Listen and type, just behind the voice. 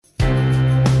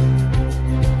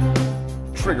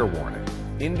Trigger warning.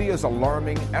 India's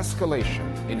alarming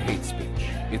escalation in hate speech.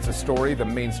 It's a story the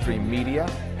mainstream media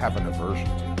have an aversion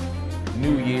to.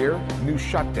 New year, new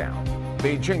shutdown.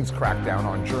 Beijing's crackdown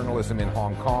on journalism in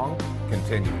Hong Kong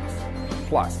continues.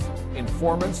 Plus,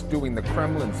 informants doing the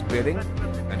Kremlin's bidding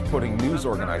and putting news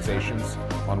organizations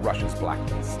on Russia's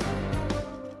blacklist.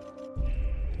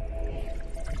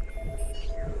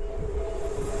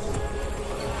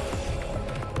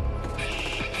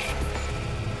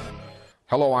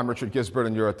 Hello, I'm Richard Gisbert,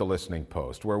 and you're at The Listening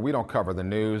Post, where we don't cover the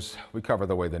news, we cover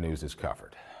the way the news is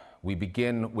covered. We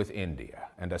begin with India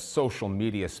and a social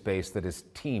media space that is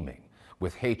teeming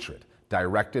with hatred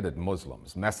directed at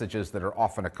Muslims, messages that are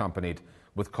often accompanied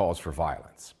with calls for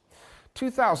violence.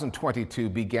 2022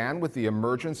 began with the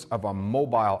emergence of a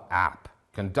mobile app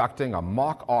conducting a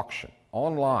mock auction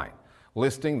online,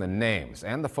 listing the names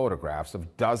and the photographs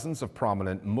of dozens of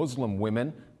prominent Muslim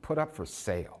women put up for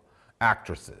sale.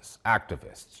 Actresses,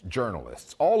 activists,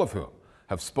 journalists, all of whom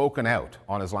have spoken out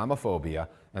on Islamophobia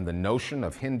and the notion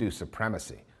of Hindu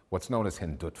supremacy, what's known as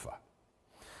Hindutva.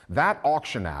 That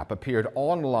auction app appeared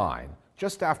online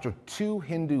just after two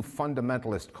Hindu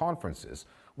fundamentalist conferences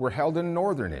were held in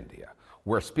northern India,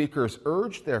 where speakers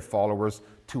urged their followers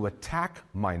to attack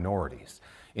minorities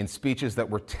in speeches that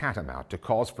were tantamount to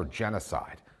calls for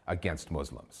genocide against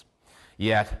Muslims.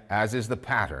 Yet, as is the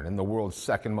pattern in the world's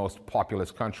second most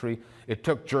populous country, it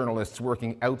took journalists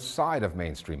working outside of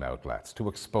mainstream outlets to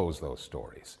expose those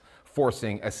stories,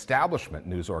 forcing establishment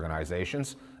news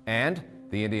organizations and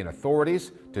the Indian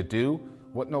authorities to do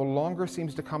what no longer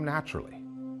seems to come naturally,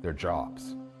 their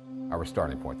jobs. Our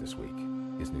starting point this week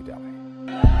is New Delhi.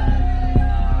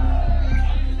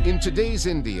 In today's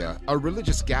India, a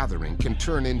religious gathering can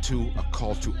turn into a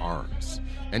call to arms,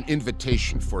 an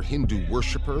invitation for Hindu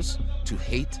worshippers to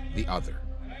hate the other.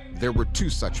 There were two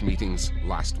such meetings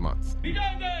last month.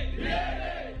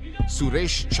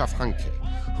 Suresh Chavhanke,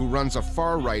 who runs a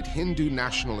far-right Hindu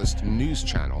nationalist news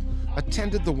channel,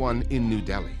 attended the one in New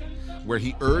Delhi, where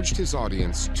he urged his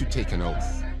audience to take an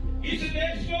oath.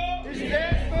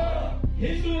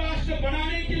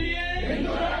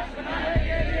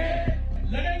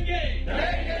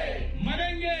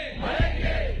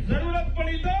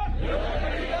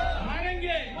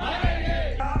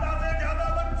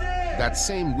 That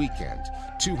same weekend,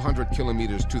 200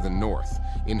 kilometers to the north,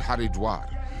 in Haridwar,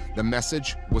 the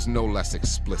message was no less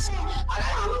explicit.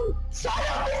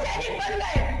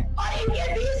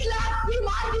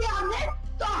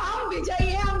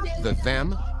 The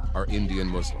them are Indian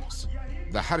Muslims.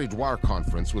 The Haridwar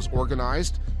conference was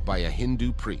organized by a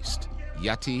Hindu priest,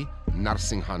 Yati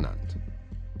Narsinghanand.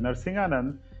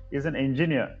 Narsinghanand is an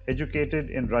engineer educated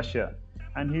in Russia,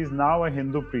 and he is now a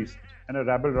Hindu priest and a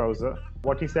rabble-rouser.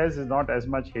 What he says is not as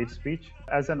much hate speech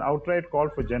as an outright call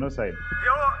for genocide.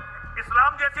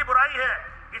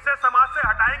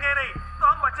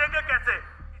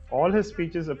 All his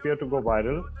speeches appear to go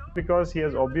viral because he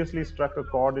has obviously struck a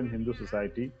chord in Hindu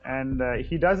society, and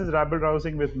he does his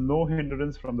rabble-rousing with no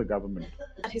hindrance from the government.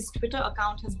 His Twitter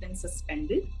account has been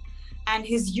suspended, and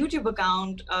his YouTube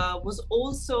account was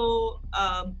also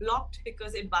blocked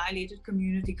because it violated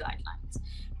community guidelines.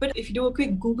 But if you do a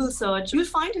quick Google search, you'll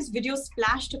find his videos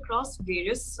splashed across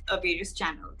various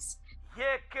channels.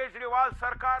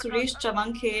 Suresh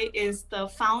Chavhanke is the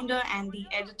founder and the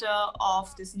editor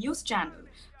of this news channel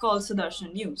called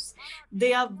Sudarshan News.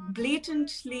 They are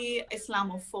blatantly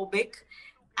Islamophobic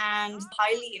and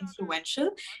highly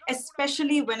influential,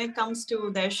 especially when it comes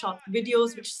to their short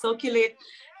videos which circulate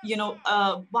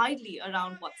widely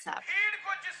around WhatsApp.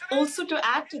 Also, to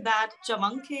add to that,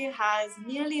 Chavhanke has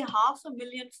nearly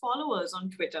 500,000 followers on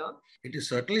Twitter. It is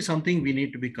certainly something we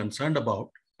need to be concerned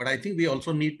about, but I think we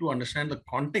also need to understand the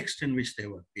context in which they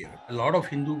were appeared. A lot of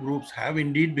Hindu groups have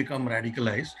indeed become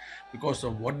radicalized because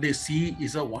of what they see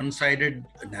is a one-sided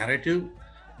narrative,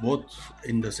 both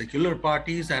in the secular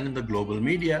parties and in the global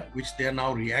media, which they are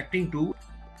now reacting to.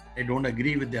 I don't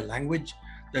agree with their language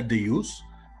that they use,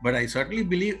 but I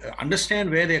certainly understand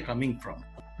where they're coming from.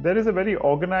 There is a very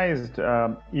organized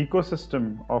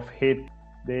ecosystem of hate.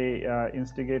 They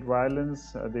instigate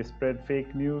violence, they spread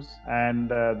fake news, and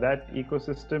that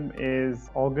ecosystem is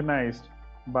organized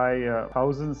by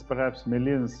thousands, perhaps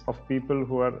millions of people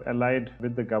who are allied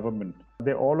with the government.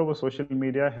 They're all over social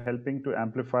media helping to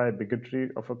amplify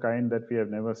bigotry of a kind that we have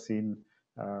never seen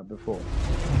before.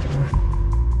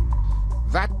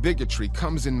 That bigotry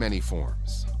comes in many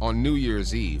forms. On New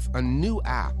Year's Eve, a new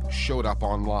app showed up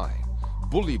online.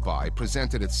 Bullybuy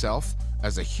presented itself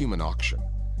as a human auction.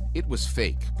 It was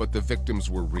fake, but the victims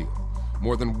were real.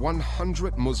 More than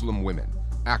 100 Muslim women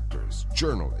actors,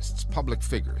 journalists, public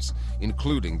figures,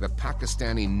 including the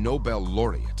Pakistani Nobel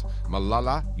laureate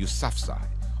Malala Yousafzai,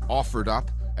 offered up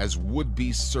as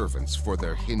would-be servants for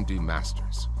their Hindu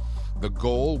masters. The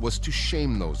goal was to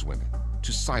shame those women,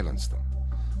 to silence them.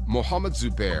 Mohammed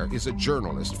Zubair is a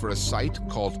journalist for a site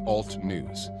called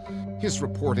AltNews. His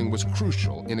reporting was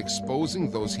crucial in exposing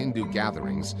those Hindu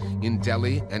gatherings in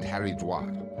Delhi and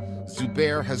Haridwar.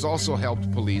 Zubair has also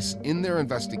helped police in their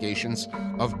investigations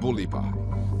of Bulibhai,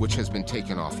 which has been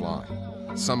taken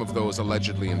offline. Some of those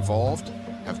allegedly involved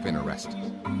have been arrested.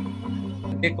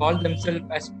 They call themselves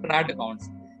as trad accounts.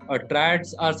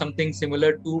 Trads are something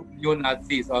similar to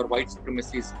neo-Nazis or white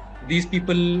supremacists. These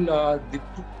people,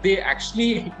 they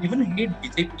actually even hate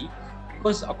BJP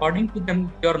because according to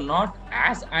them, they are not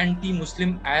as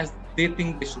anti-Muslim as they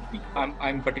think they should be.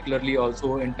 I'm particularly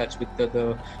also in touch with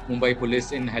the Mumbai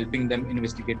police in helping them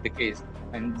investigate the case,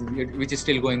 and which is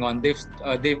still going on.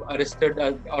 They've arrested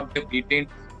or they've detained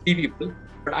 3 people,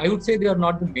 but I would say they are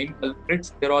not the main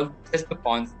culprits. They're all just the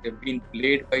pawns. They've been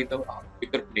played by the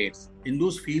bigger players.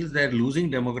 Hindus feel they're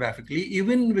losing demographically,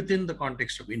 even within the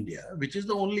context of India, which is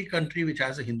the only country which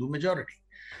has a Hindu majority.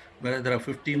 Where there are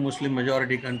 50 Muslim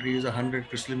majority countries, 100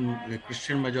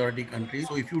 Christian majority countries.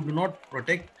 So if you do not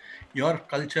protect your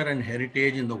culture and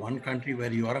heritage in the one country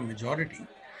where you are a majority,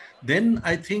 then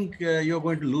I think you're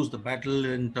going to lose the battle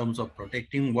in terms of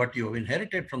protecting what you have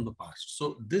inherited from the past.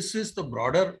 So this is the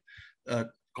broader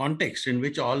context in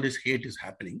which all this hate is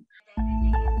happening.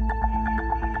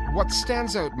 What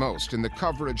stands out most in the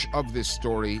coverage of this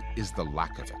story is the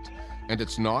lack of it, and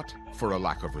it's not for a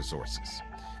lack of resources.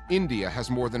 India has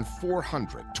more than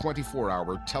 400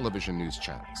 24-hour television news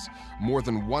channels, more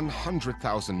than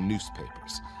 100,000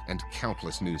 newspapers, and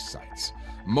countless news sites.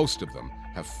 Most of them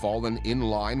have fallen in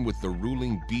line with the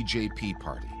ruling BJP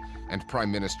party and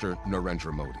Prime Minister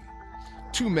Narendra Modi.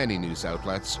 Too many news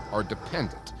outlets are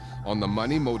dependent on the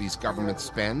money Modi's government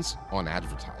spends on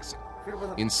advertising.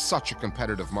 In such a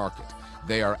competitive market,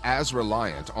 they are as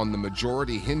reliant on the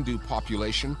majority Hindu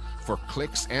population for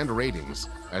clicks and ratings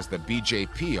as the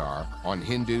BJP are on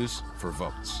Hindus for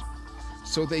votes.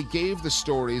 So they gave the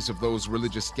stories of those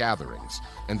religious gatherings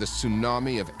and the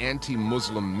tsunami of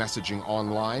anti-Muslim messaging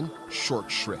online short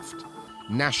shrift.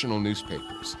 National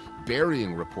newspapers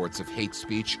burying reports of hate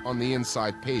speech on the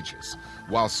inside pages,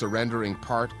 while surrendering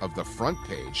part of the front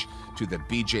page to the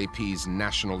BJP's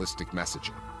nationalistic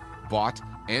messaging, bought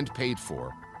and paid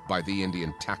for by the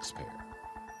Indian taxpayer.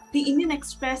 The Indian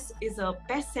Express is a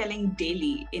best-selling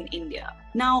daily in India.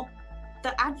 Now,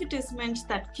 the advertisement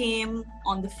that came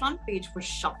on the front page was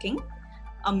shocking.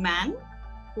 A man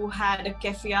who had a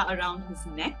keffiyeh around his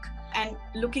neck and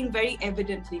looking very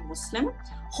evidently Muslim,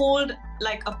 hold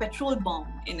like a petrol bomb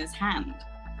in his hand.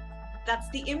 That's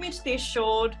the image they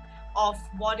showed of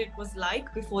what it was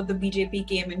like before the BJP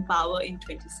came in power in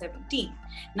 2017.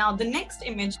 Now, the next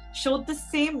image showed the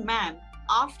same man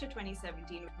after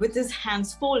 2017 with his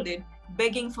hands folded,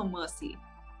 begging for mercy.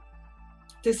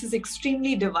 This is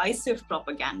extremely divisive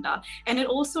propaganda, and it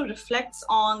also reflects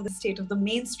on the state of the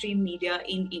mainstream media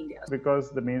in India.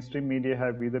 Because the mainstream media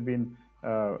have either been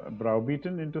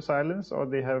browbeaten into silence or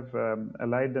they have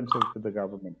allied themselves with the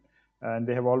government. And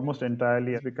they have almost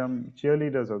entirely become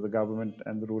cheerleaders of the government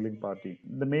and the ruling party.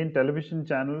 The main television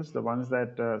channels, the ones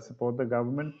that support the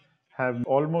government, have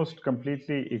almost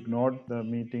completely ignored the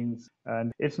meetings.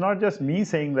 And it's not just me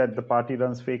saying that the party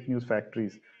runs fake news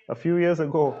factories. A few years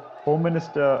ago, Home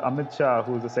Minister Amit Shah,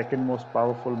 who is the second most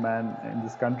powerful man in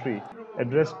this country,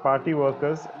 addressed party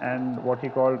workers and what he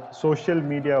called social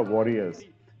media warriors.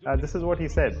 This is what he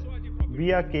said: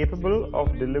 "We are capable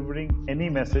of delivering any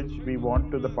message we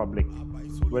want to the public,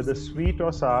 whether sweet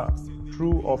or sour,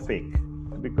 true or fake,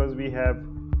 because we have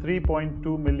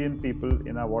 3.2 million people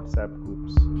in our WhatsApp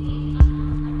groups."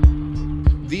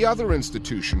 The other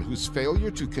institution whose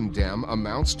failure to condemn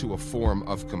amounts to a form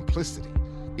of complicity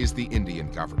is the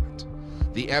Indian government.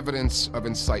 The evidence of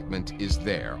incitement is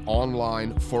there,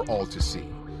 online for all to see.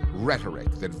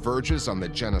 Rhetoric that verges on the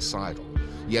genocidal,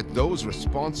 yet those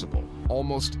responsible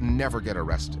almost never get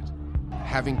arrested.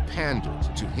 Having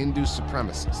pandered to Hindu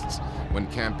supremacists when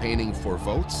campaigning for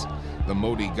votes, the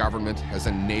Modi government has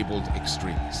enabled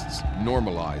extremists,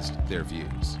 normalized their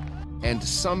views. And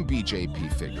some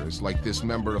BJP figures, like this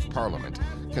member of parliament,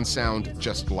 can sound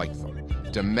just like them,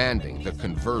 demanding the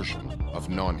conversion of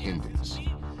non-Hindus.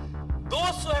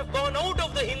 Those who have gone out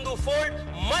of the Hindu fold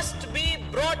must be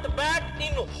brought back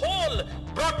in whole,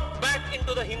 brought back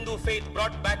into the Hindu faith,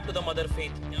 brought back to the mother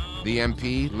faith. The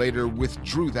MP later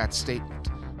withdrew that statement,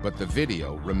 but the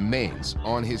video remains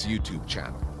on his YouTube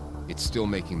channel. It's still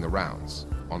making the rounds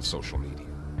on social media.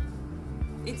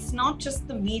 It's not just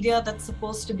the media that's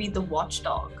supposed to be the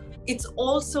watchdog. It's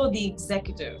also the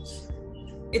executive.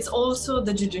 It's also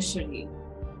the judiciary.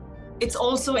 It's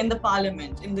also in the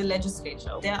parliament, in the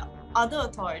legislature. There are other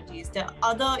authorities, there are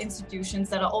other institutions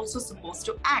that are also supposed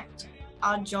to act.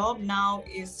 Our job now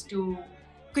is to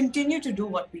continue to do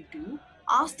what we do,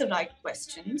 ask the right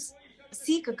questions,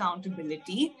 seek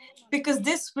accountability, because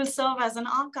this will serve as an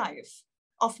archive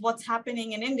of what's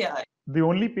happening in India. The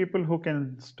only people who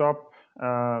can stop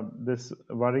this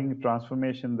worrying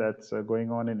transformation that's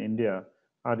going on in India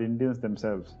are Indians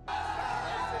themselves.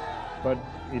 But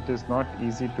it is not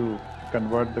easy to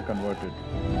convert the converted.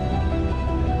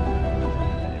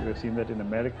 We've seen that in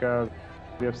America.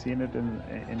 We have seen it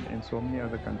in so many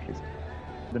other countries.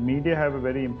 The media have a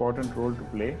very important role to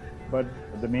play, but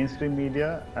the mainstream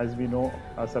media, as we know,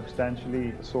 are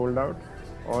substantially sold out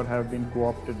or have been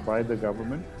co-opted by the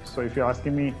government. So if you're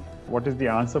asking me what is the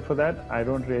answer for that, I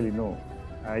don't really know.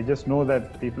 I just know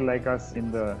that people like us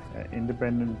in the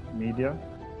independent media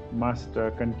must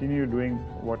continue doing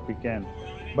what we can.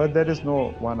 But there is no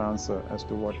one answer as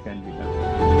to what can be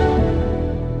done.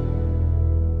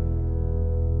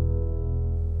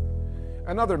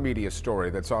 Another media story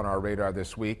that's on our radar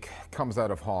this week comes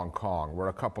out of Hong Kong, where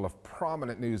a couple of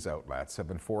prominent news outlets have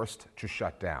been forced to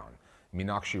shut down.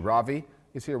 Meenakshi Ravi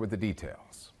is here with the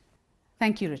details.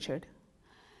 Thank you, Richard.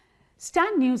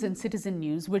 Stand News and Citizen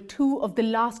News were two of the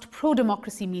last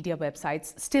pro-democracy media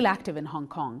websites still active in Hong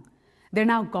Kong. They're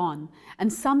now gone,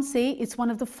 and some say it's one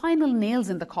of the final nails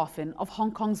in the coffin of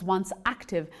Hong Kong's once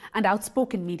active and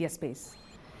outspoken media space.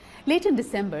 Late in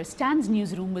December, Stand's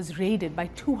newsroom was raided by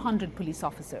 200 police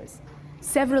officers.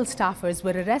 Several staffers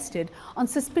were arrested on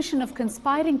suspicion of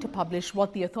conspiring to publish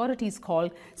what the authorities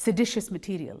call seditious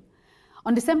material.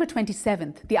 On December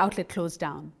 27th, the outlet closed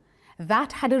down.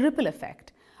 That had a ripple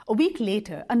effect. A week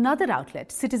later, another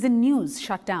outlet, Citizen News,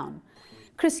 shut down.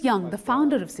 Chris Young, the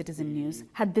founder of Citizen News,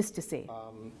 had this to say.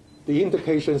 The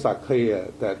indications are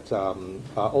clear that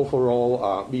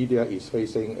overall media is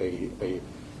facing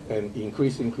an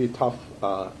increasingly tough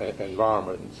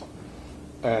environment.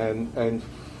 And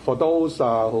for those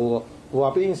who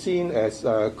are being seen as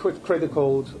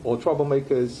critical or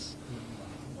troublemakers,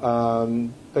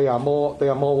 they are more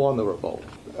vulnerable.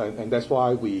 And that's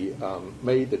why we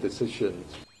made the decision.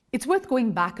 It's worth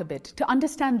going back a bit to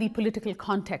understand the political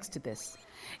context to this.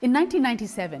 In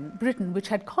 1997, Britain, which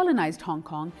had colonized Hong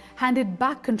Kong, handed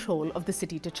back control of the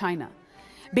city to China.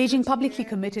 Beijing publicly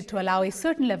committed to allow a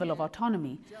certain level of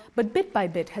autonomy, but bit by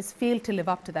bit has failed to live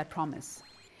up to that promise.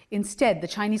 Instead, the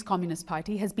Chinese Communist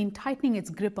Party has been tightening its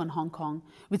grip on Hong Kong,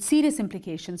 with serious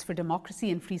implications for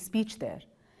democracy and free speech there.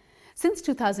 Since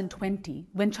 2020,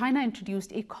 when China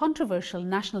introduced a controversial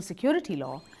national security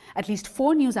law, at least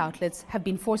 4 news outlets have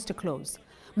been forced to close.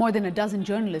 More than a dozen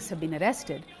journalists have been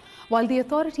arrested, while the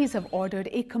authorities have ordered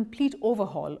a complete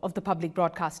overhaul of the public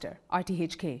broadcaster,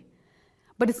 RTHK.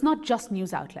 But it's not just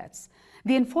news outlets.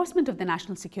 The enforcement of the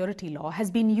national security law has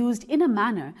been used in a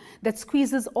manner that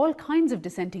squeezes all kinds of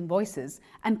dissenting voices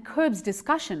and curbs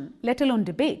discussion, let alone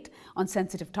debate, on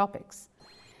sensitive topics.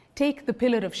 Take the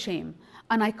Pillar of Shame,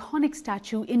 an iconic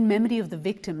statue in memory of the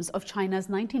victims of China's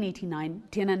 1989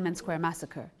 Tiananmen Square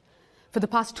massacre. For the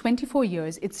past 24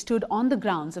 years, it stood on the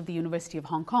grounds of the University of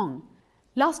Hong Kong.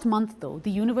 Last month, though, the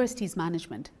university's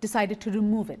management decided to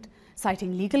remove it,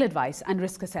 citing legal advice and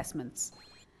risk assessments.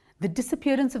 The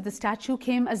disappearance of the statue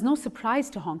came as no surprise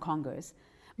to Hong Kongers,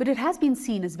 but it has been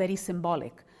seen as very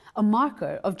symbolic, a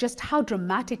marker of just how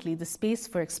dramatically the space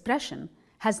for expression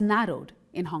has narrowed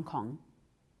in Hong Kong.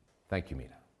 Thank you,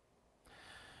 Meena.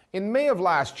 In May of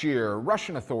last year,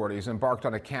 Russian authorities embarked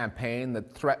on a campaign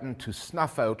that threatened to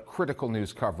snuff out critical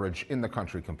news coverage in the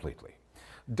country completely.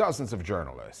 Dozens of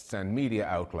journalists and media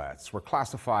outlets were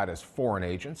classified as foreign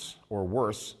agents, or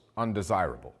worse,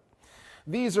 undesirable.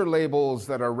 These are labels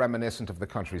that are reminiscent of the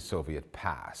country's Soviet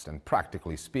past, and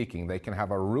practically speaking, they can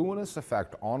have a ruinous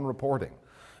effect on reporting,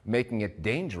 making it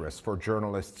dangerous for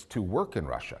journalists to work in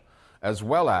Russia, as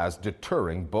well as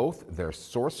deterring both their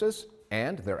sources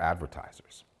and their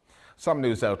advertisers. Some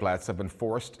news outlets have been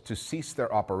forced to cease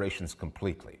their operations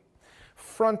completely.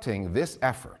 Fronting this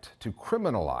effort to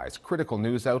criminalize critical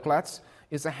news outlets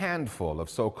is a handful of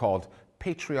so-called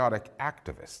patriotic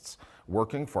activists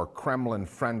working for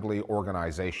Kremlin-friendly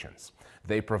organizations.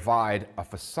 They provide a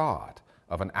facade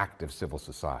of an active civil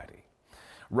society.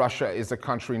 Russia is a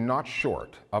country not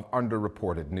short of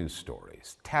underreported news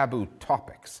stories. Taboo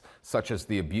topics, such as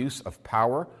the abuse of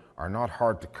power, are not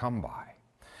hard to come by.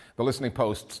 The Listening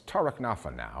Post's Tariq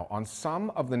Nafa now on some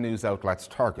of the news outlets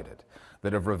targeted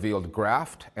that have revealed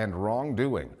graft and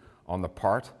wrongdoing on the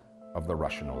part of the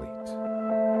Russian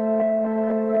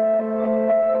elite.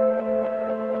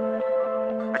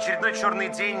 очередной черный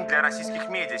день для российских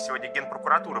медиа. Сегодня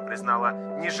Генпрокуратура признала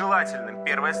нежелательным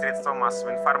первое средство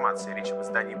массовой информации. Речь об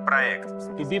издании «Проект».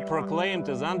 To be proclaimed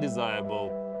as undesirable,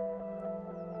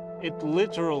 it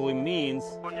literally means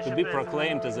to be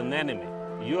proclaimed as an enemy.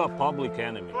 You are public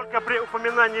enemy. Только при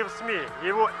упоминании в СМИ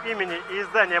его имени и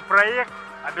издания «Проект»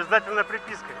 обязательно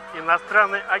приписка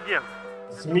 «Иностранный агент».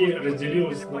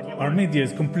 Our media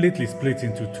is completely split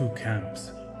into two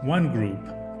camps. One group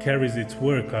carries its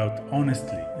work out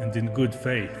honestly and in good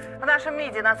faith. В нашем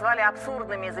МИДе назвали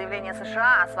абсурдными заявления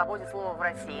США о свободе слова в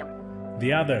России.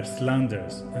 The other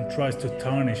slanders and tries to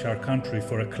tarnish our country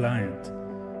for a client.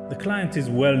 The client is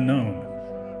well known,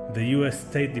 the US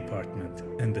State Department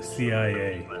and the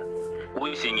CIA.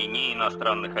 Осени ни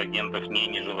иностранных агентов, ни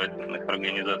нежелательных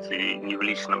организаций ни в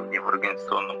личном, ни в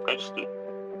организационном качестве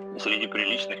среди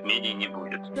приличных медий не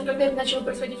будет.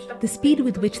 The speed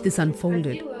with which this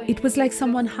unfolded, it was like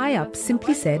someone high up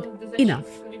simply said, enough.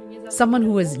 Someone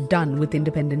who was done with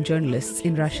independent journalists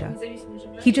in Russia.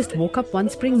 He just woke up one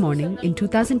spring morning in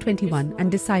 2021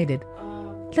 and decided,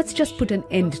 let's just put an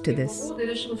end to this.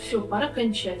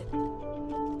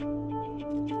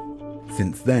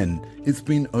 Since then, it's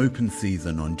been open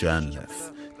season on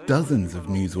journalists. Dozens of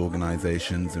news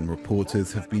organizations and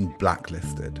reporters have been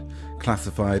blacklisted,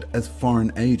 classified as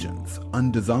foreign agents,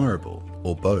 undesirable,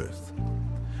 or both.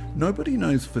 Nobody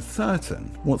knows for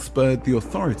certain what spurred the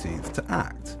authorities to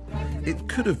act. It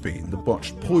could have been the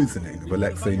botched poisoning of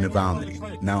Alexei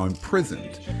Navalny, now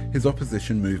imprisoned, his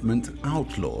opposition movement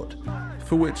outlawed,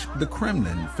 for which the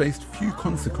Kremlin faced few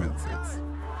consequences.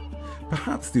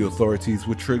 Perhaps the authorities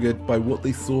were triggered by what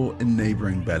they saw in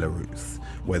neighboring Belarus,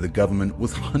 where the government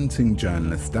was hunting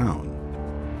journalists down.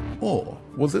 Or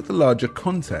was it the larger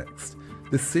context,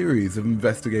 the series of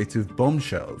investigative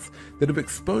bombshells that have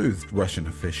exposed Russian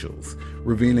officials,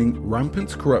 revealing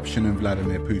rampant corruption in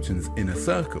Vladimir Putin's inner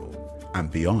circle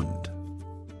and beyond?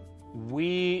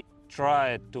 We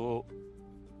tried to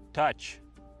touch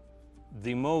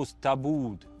the most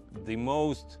tabooed, the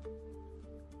most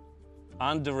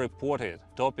underreported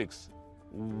topics.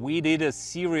 We did a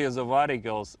series of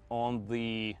articles on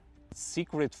the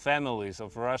secret families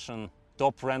of Russian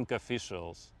top-rank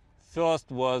officials. First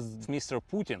was Mr.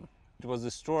 Putin. It was a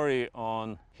story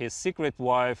on his secret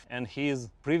wife and his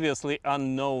previously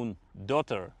unknown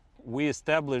daughter. We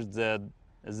established that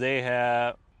they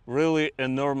have really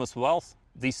enormous wealth.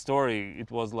 This story,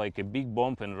 it was like a big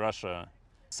bomb in Russia.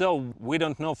 So we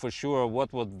don't know for sure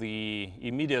what was the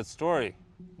immediate story,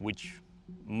 which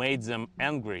made them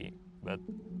angry, but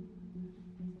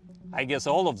I guess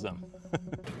all of them.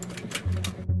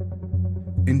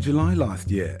 In July last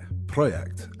year,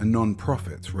 Proekt, a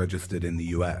non-profit registered in the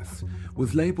US,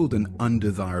 was labeled an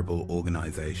undesirable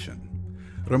organization.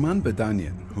 Roman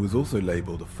Badanin, who was also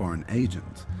labeled a foreign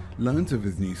agent, learned of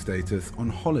his new status on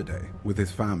holiday with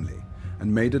his family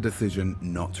and made a decision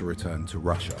not to return to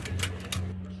Russia.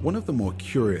 One of the more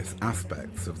curious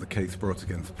aspects of the case brought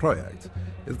against Proekt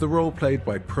is the role played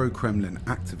by pro-Kremlin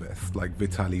activists like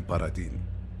Vitaly Borodin.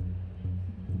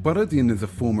 Borodin is a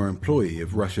former employee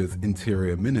of Russia's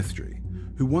Interior Ministry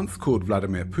who once called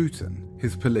Vladimir Putin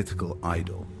his political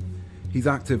idol. He's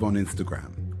active on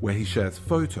Instagram, where he shares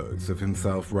photos of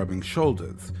himself rubbing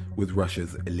shoulders with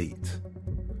Russia's elite.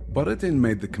 Borodin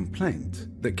made the complaint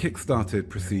that kick-started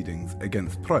proceedings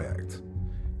against Proekt.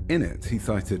 In it, he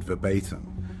cited verbatim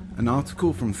an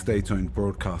article from state-owned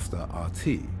broadcaster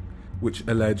RT, which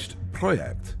alleged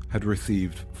Proekt had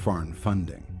received foreign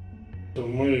funding.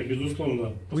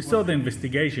 We saw the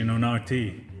investigation on RT.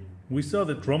 We saw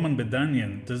that Roman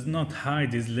Badanin does not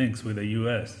hide his links with the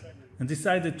US and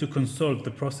decided to consult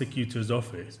the prosecutor's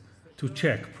office to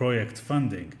check Proekt's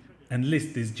funding and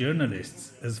list these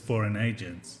journalists as foreign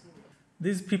agents.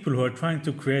 These people who are trying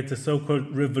to create a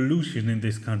so-called revolution in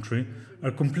this country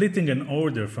are completing an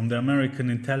order from the American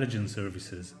intelligence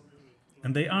services.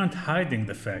 And they aren't hiding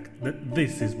the fact that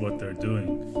this is what they're doing.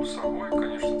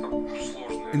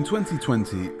 In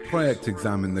 2020, Proekt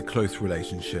examined the close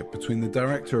relationship between the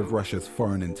director of Russia's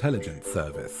Foreign Intelligence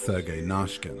Service, Sergei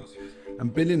Nashkin,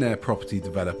 and billionaire property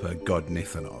developer God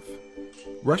Nissanov.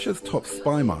 Russia's top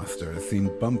spy master is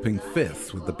seen bumping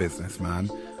fists with the businessman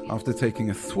after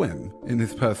taking a swim in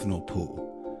his personal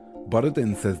pool.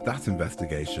 Borodin says that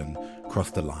investigation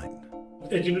crossed a line.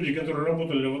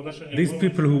 These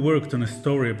people who worked on a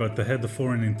story about the head of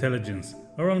foreign intelligence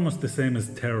are almost the same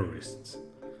as terrorists.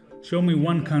 Show me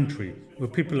one country where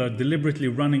people are deliberately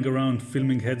running around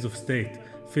filming heads of state,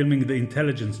 filming the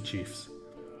intelligence chiefs.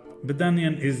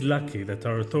 Badanin is lucky that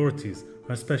our authorities,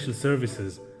 our special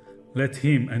services, let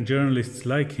him and journalists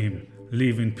like him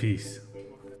live in peace.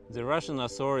 The Russian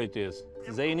authorities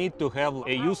They need to have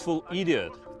a useful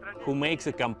idiot who makes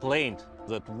a complaint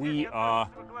that we are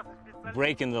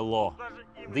breaking the law.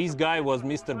 This guy was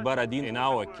Mr. Borodin in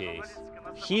our case.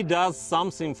 He does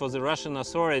something for the Russian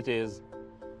authorities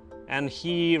and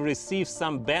he receives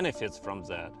some benefits from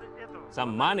that.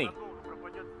 Some money,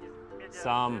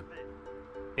 some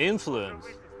influence.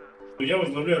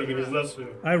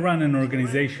 I run an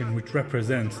organization which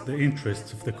represents the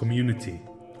interests of the community,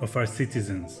 of our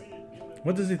citizens.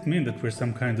 What does it mean that we're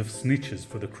some kind of snitches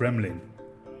for the Kremlin?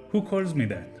 Who calls me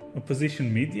that?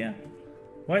 Opposition media?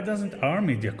 Why doesn't our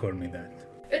media call me that?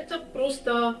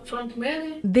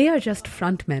 They are just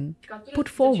frontmen, put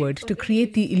forward to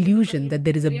create the illusion that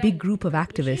there is a big group of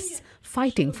activists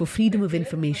fighting for freedom of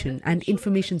information and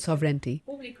information sovereignty.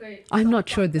 I'm not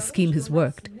sure this scheme has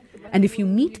worked. And if you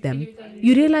meet them,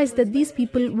 you realize that these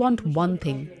people want one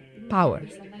thing, power.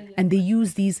 And they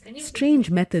use these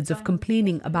strange methods of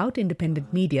complaining about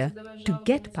independent media to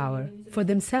get power for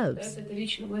themselves.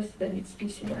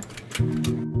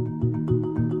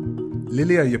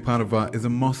 Lilia Yapparova is a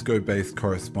Moscow-based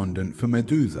correspondent for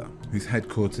Meduza, whose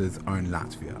headquarters are in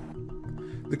Latvia.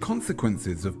 The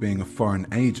consequences of being a foreign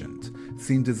agent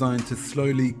seem designed to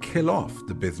slowly kill off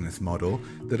the business model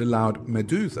that allowed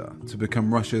Meduza to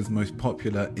become Russia's most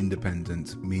popular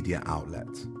independent media outlet.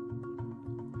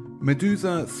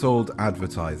 Meduza sold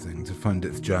advertising to fund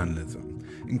its journalism,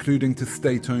 including to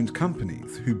state-owned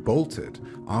companies who bolted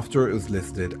after it was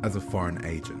listed as a foreign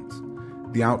agent.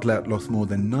 The outlet lost more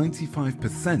than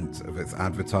 95% of its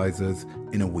advertisers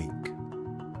in a week.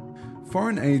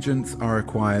 Foreign agents are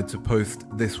required to post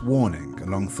this warning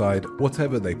alongside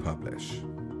whatever they publish.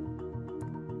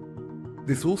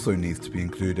 This also needs to be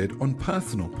included on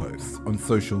personal posts on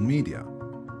social media.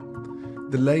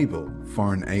 The label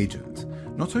foreign agent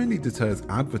not only deters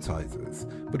advertisers,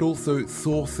 but also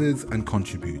sources and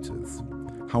contributors.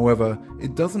 However,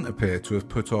 it doesn't appear to have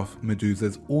put off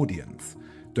Meduza's audience.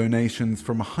 Donations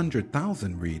from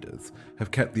 100,000 readers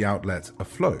have kept the outlet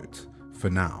afloat for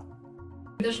now.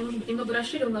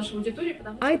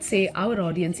 I'd say our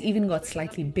audience even got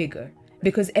slightly bigger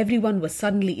because everyone was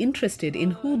suddenly interested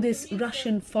in who this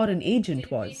Russian foreign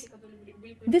agent was.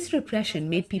 This repression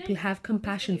made people have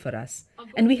compassion for us,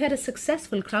 and we had a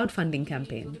successful crowdfunding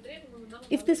campaign.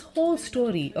 If this whole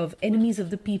story of enemies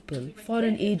of the people,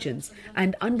 foreign agents,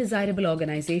 and undesirable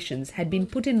organizations had been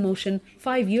put in motion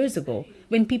 5 years ago,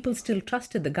 when people still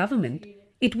trusted the government,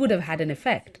 it would have had an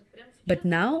effect. But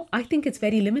now, I think it's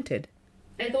very limited.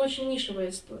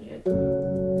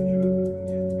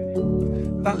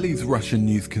 That leaves Russian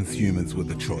news consumers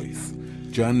with a choice.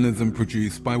 Journalism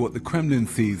produced by what the Kremlin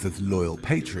sees as loyal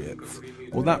patriots,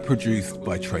 or that produced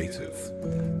by traitors.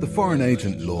 The foreign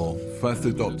agent law, first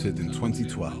adopted in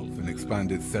 2012 and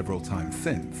expanded several times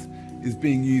since, is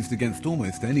being used against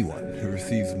almost anyone who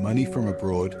receives money from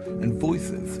abroad and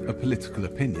voices a political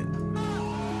opinion.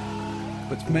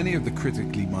 But many of the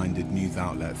critically minded news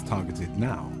outlets targeted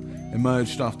now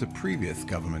emerged after previous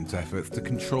government efforts to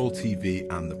control TV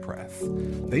and the press.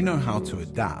 They know how to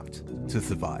adapt to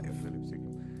survive.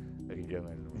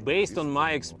 Based on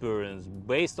my experience,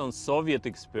 based on Soviet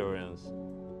experience,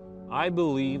 I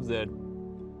believe that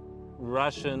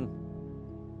Russian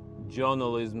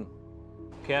journalism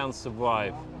can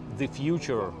survive. The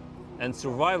future and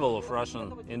survival of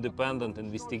Russian independent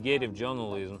investigative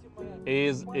journalism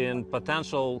is in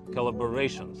potential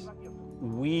collaborations.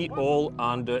 We all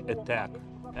under attack,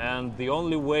 and the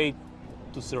only way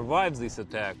to survive this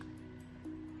attack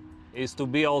is to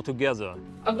be all together.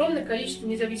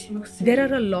 There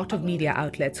are a lot of media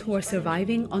outlets who are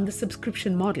surviving on the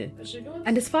subscription model.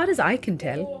 And as far as I can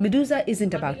tell, Meduza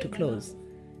isn't about to close.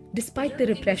 Despite the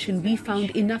repression, we found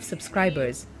enough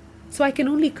subscribers. So I can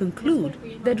only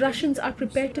conclude that Russians are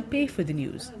prepared to pay for the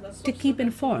news, to keep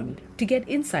informed, to get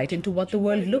insight into what the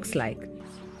world looks like.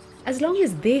 As long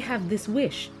as they have this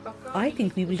wish, I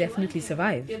think we will definitely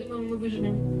survive.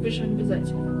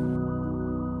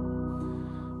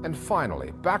 And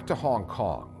finally, back to Hong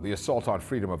Kong, the assault on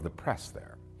freedom of the press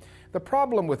there. The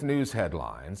problem with news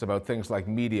headlines about things like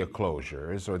media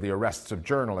closures or the arrests of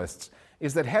journalists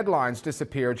is that headlines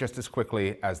disappear just as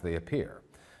quickly as they appear,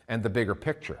 and the bigger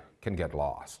picture can get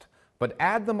lost. But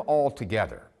add them all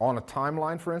together, on a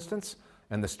timeline, for instance,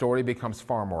 and the story becomes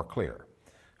far more clear.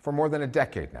 For more than a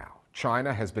decade now,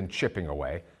 China has been chipping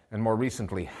away, and more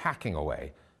recently hacking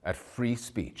away, at free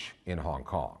speech in Hong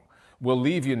Kong. We'll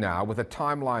leave you now with a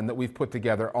timeline that we've put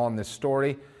together on this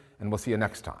story, and we'll see you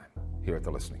next time here at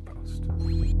The Listening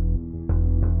Post.